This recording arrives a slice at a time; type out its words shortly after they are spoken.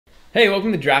Hey,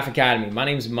 welcome to Draft Academy. My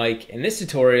name is Mike. In this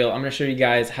tutorial, I'm going to show you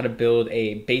guys how to build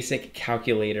a basic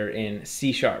calculator in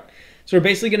C#. So we're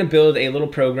basically going to build a little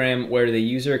program where the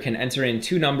user can enter in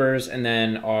two numbers and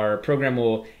then our program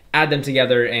will add them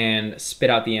together and spit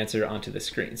out the answer onto the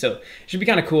screen. So it should be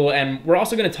kind of cool. And we're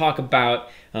also going to talk about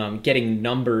getting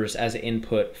numbers as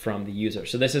input from the user.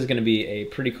 So this is going to be a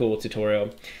pretty cool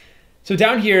tutorial. So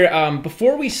down here,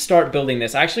 before we start building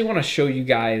this, I actually want to show you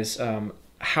guys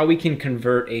how we can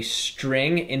convert a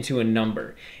string into a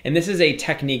number. And this is a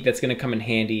technique that's going to come in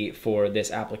handy for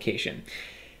this application.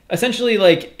 Essentially,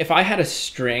 like if I had a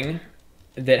string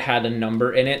that had a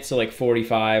number in it, so like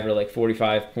 45 or like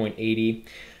 45.80,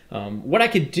 what I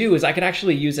could do is I could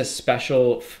actually use a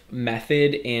special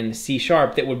method in C#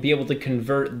 that would be able to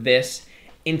convert this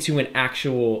into an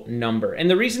actual number. And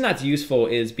the reason that's useful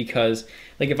is because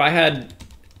like if I had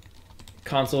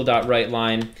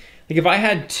console.writeLine, like if I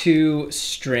had two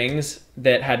strings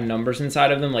that had numbers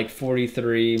inside of them, like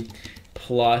 43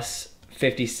 plus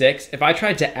 56, if I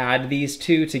tried to add these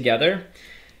two together,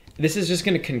 this is just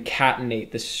going to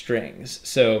concatenate the strings.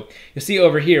 So you'll see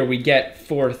over here we get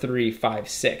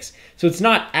 4356. So it's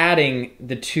not adding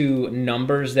the two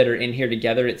numbers that are in here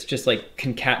together, it's just like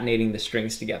concatenating the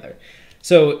strings together.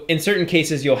 So in certain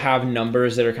cases you'll have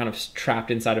numbers that are kind of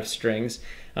trapped inside of strings.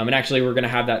 And actually we're going to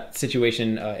have that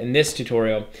situation in this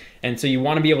tutorial. And so you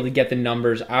want to be able to get the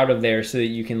numbers out of there so that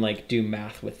you can like do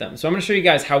math with them. So I'm going to show you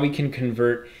guys how we can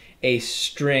convert a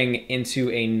string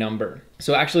into a number.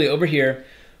 So actually over here,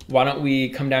 why don't we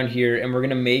come down here and we're going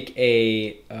to make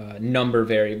a number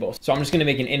variable. So I'm just going to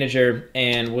make an integer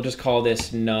and we'll just call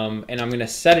this num, and I'm going to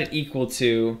set it equal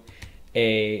to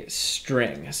a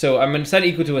string. So I'm going to set it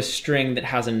equal to a string that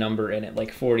has a number in it,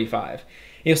 like 45.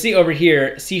 You'll see over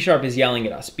here, C# is yelling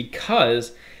at us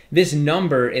because this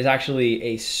number is actually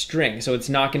a string. So it's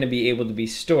not going to be able to be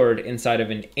stored inside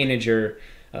of an integer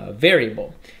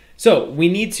variable. So we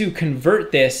need to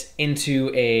convert this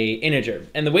into a integer.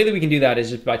 And the way that we can do that is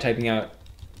just by typing out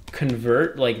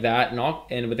convert like that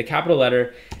and with a capital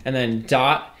letter and then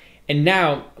dot. And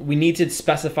now we need to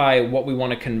specify what we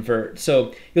want to convert.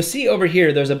 So you'll see over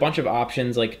here, there's a bunch of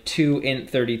options like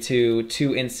 2int32,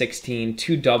 2int16,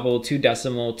 2 double, 2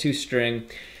 decimal, 2 string.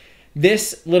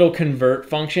 This little convert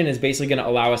function is basically going to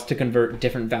allow us to convert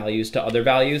different values to other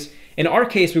values. In our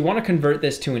case, we want to convert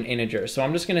this to an integer. So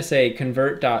I'm just going to say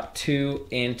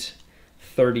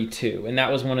convert.toInt32. And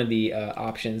that was one of the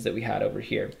options that we had over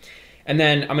here. And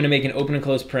then I'm going to make an open and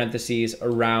close parentheses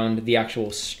around the actual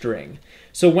string.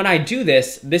 So when I do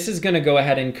this, this is going to go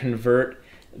ahead and convert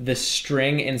the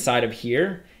string inside of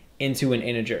here into an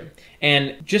integer.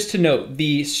 And just to note,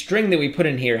 the string that we put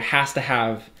in here has to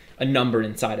have a number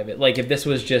inside of it. Like if this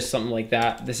was just something like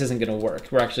that, this isn't going to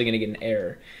work. We're actually going to get an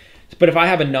error. But if I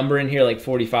have a number in here like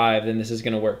 45, then this is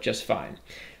going to work just fine.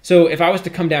 So if I was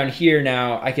to come down here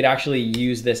now, I could actually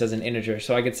use this as an integer.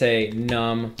 So I could say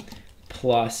num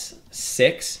plus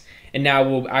 6. And now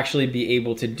we'll actually be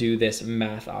able to do this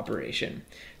math operation.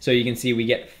 So you can see we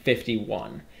get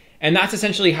 51. And that's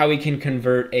essentially how we can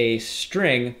convert a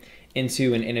string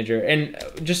into an integer. And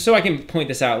just so I can point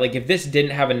this out, like if this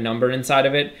didn't have a number inside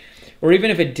of it, or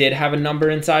even if it did have a number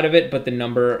inside of it, but the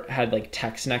number had like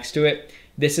text next to it,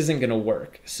 this isn't going to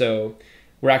work. So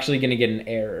we're actually going to get an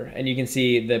error. And you can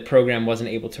see the program wasn't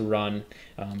able to run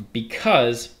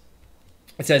because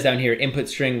it says down here, input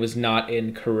string was not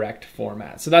in correct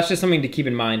format. So that's just something to keep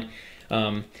in mind.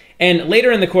 And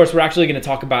later in the course, we're actually going to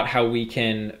talk about how we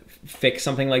can fix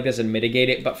something like this and mitigate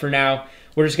it. But for now,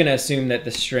 we're just going to assume that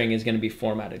the string is going to be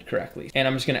formatted correctly. And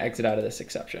I'm just going to exit out of this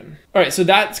exception. All right, so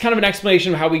that's kind of an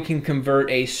explanation of how we can convert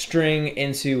a string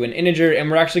into an integer.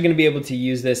 And we're actually going to be able to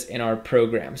use this in our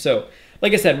program. So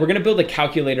like I said, we're going to build a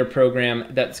calculator program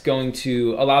that's going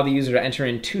to allow the user to enter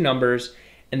in two numbers,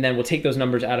 and then we'll take those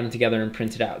numbers, add them together, and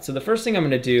print it out. So the first thing I'm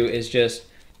going to do is just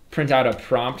print out a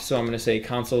prompt. So I'm going to say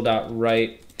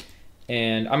console.write,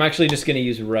 and I'm actually just going to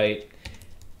use write.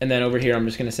 And then over here, I'm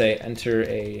just going to say enter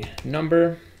a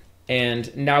number.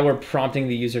 And now we're prompting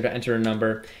the user to enter a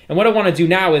number. And what I want to do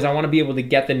now is I want to be able to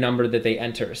get the number that they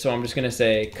enter. So I'm just going to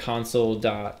say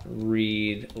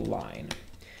console.readLine.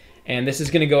 And this is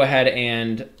going to go ahead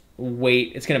and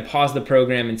wait. It's going to pause the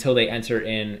program until they enter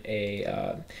in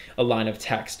a line of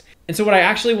text. And so what I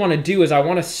actually want to do is I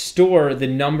want to store the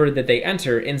number that they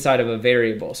enter inside of a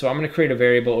variable. So I'm going to create a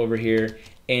variable over here,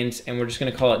 int, and we're just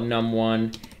going to call it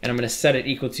num1, and I'm going to set it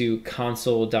equal to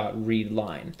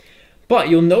console.readLine. But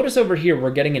you'll notice over here we're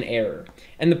getting an error.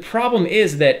 And the problem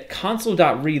is that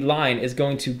console.readLine is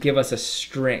going to give us a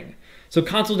string. So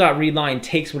console.readLine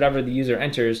takes whatever the user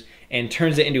enters and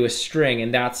turns it into a string,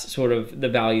 and that's sort of the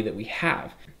value that we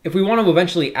have. if we want to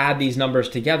eventually add these numbers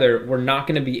together, we're not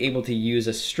going to be able to use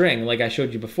a string like I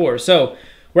showed you before. So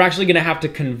we're actually going to have to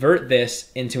convert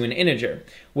this into an integer,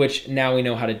 which now we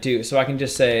know how to do. So I can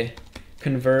just say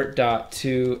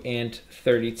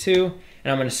convert.toInt32,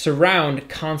 and I'm going to surround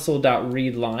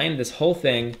console.readLine, this whole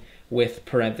thing, with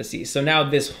parentheses. So now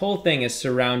this whole thing is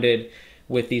surrounded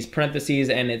with these parentheses,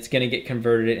 and it's going to get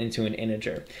converted into an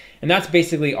integer. And that's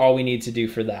basically all we need to do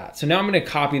for that. So now I'm going to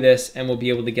copy this, and we'll be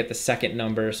able to get the second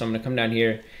number. So I'm going to come down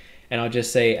here, and I'll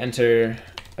just say enter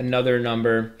another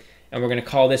number, and we're going to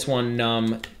call this one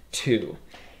num2.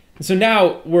 So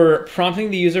now we're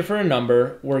prompting the user for a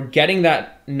number, we're getting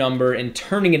that number and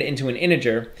turning it into an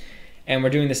integer, and we're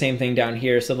doing the same thing down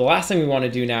here. So the last thing we want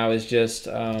to do now is just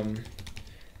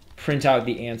print out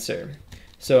the answer.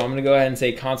 So I'm going to go ahead and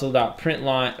say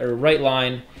console.println or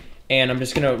writeLine, and I'm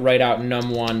just going to write out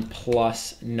num1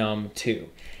 plus num2.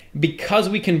 Because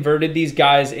we converted these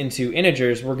guys into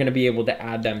integers, we're going to be able to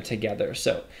add them together.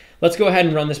 So let's go ahead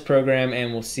and run this program,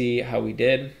 and we'll see how we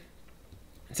did.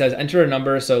 It says enter a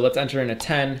number, so let's enter in a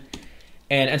 10,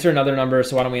 and enter another number,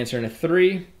 so why don't we enter in a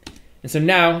 3? And so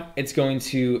now it's going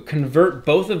to convert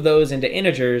both of those into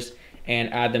integers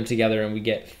and add them together, and we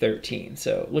get 13.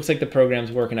 So it looks like the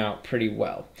program's working out pretty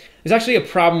well. There's actually a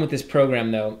problem with this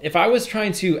program though. If I was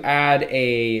trying to add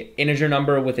a integer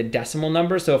number with a decimal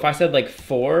number, so if I said like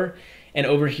 4, and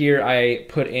over here I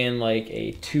put in like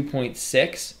a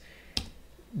 2.6,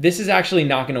 this is actually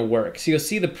not going to work. So you'll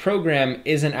see the program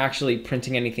isn't actually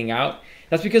printing anything out.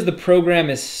 That's because the program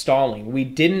is stalling. We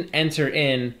didn't enter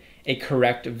in a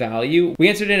correct value. We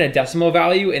entered in a decimal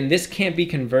value, and this can't be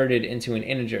converted into an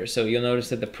integer. So you'll notice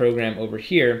that the program over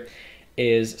here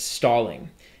is stalling.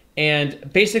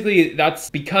 And basically that's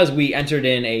because we entered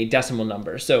in a decimal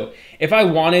number. So if I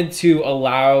wanted to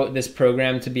allow this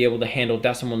program to be able to handle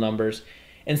decimal numbers,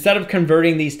 instead of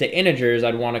converting these to integers,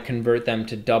 I'd want to convert them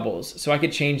to doubles. So I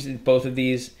could change both of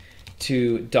these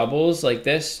to doubles like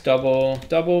this, double,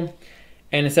 double.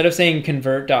 And instead of saying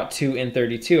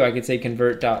convert.toInt32, I could say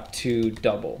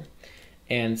convert.toDouble.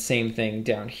 And same thing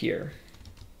down here.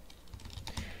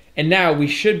 And now we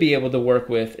should be able to work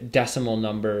with decimal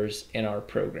numbers in our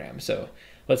program. So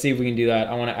let's see if we can do that.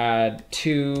 I want to add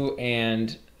 2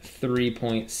 and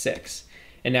 3.6.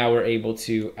 And now we're able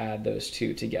to add those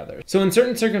two together. So in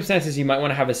certain circumstances, you might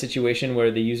want to have a situation where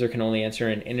the user can only enter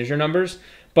in integer numbers.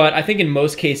 But I think in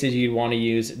most cases, you'd want to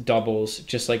use doubles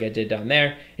just like I did down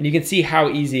there. And you can see how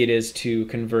easy it is to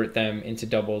convert them into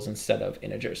doubles instead of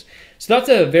integers. So that's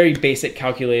a very basic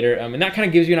calculator. And that kind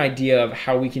of gives you an idea of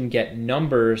how we can get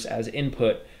numbers as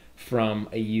input from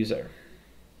a user.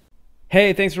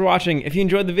 Hey, thanks for watching. If you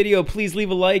enjoyed the video, please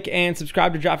leave a like and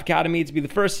subscribe to Draft Academy to be the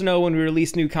first to know when we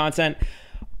release new content.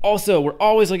 Also, we're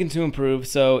always looking to improve,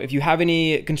 so if you have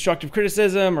any constructive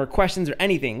criticism or questions or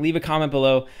anything, leave a comment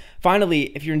below.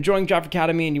 Finally, if you're enjoying Draft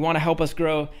Academy and you want to help us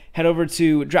grow, head over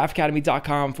to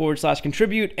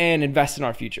draftacademy.com/contribute and invest in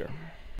our future.